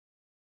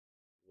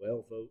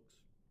Well, folks,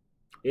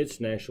 it's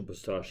National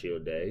Pistachio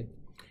Day,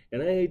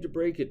 and I hate to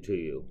break it to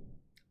you.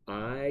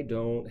 I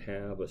don't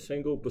have a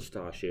single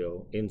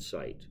pistachio in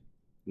sight.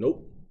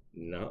 Nope,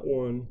 not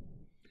one.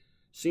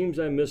 Seems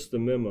I missed the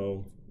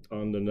memo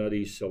on the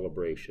Nutty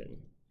celebration.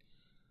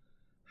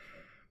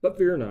 But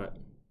fear not,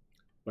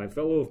 my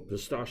fellow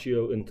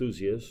pistachio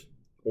enthusiasts,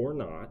 or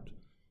not,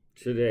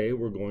 today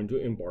we're going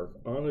to embark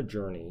on a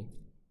journey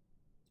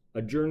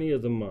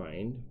of the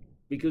mind,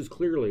 because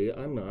clearly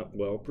I'm not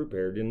well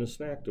prepared in the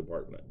snack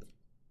department.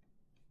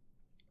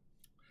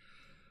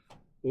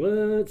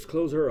 Let's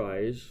close our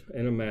eyes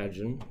and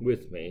imagine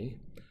with me,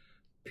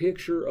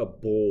 picture a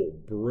bowl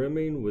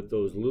brimming with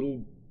those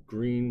little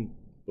green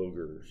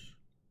boogers.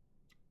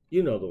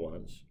 You know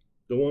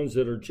the ones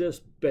that are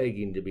just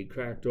begging to be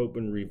cracked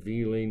open,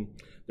 revealing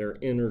their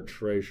inner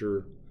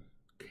treasure.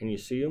 Can you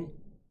see them?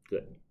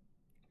 Good.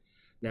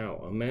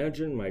 Now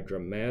imagine my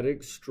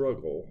dramatic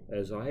struggle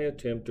as I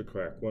attempt to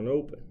crack one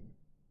open.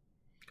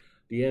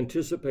 The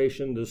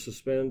anticipation, the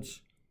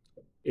suspense,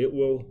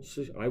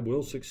 I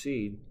will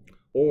succeed,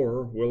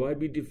 or will I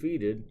be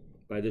defeated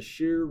by the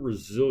sheer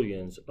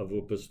resilience of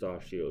a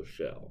pistachio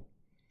shell?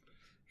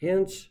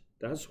 Hence,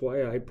 that's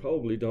why I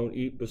probably don't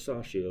eat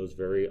pistachios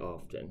very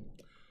often.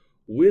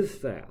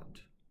 With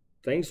that,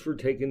 thanks for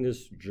taking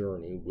this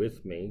journey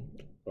with me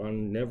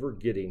on never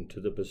getting to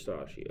the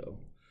pistachio,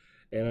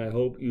 and I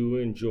hope you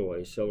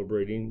enjoy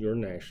celebrating your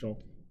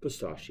National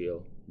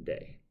Pistachio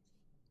Day.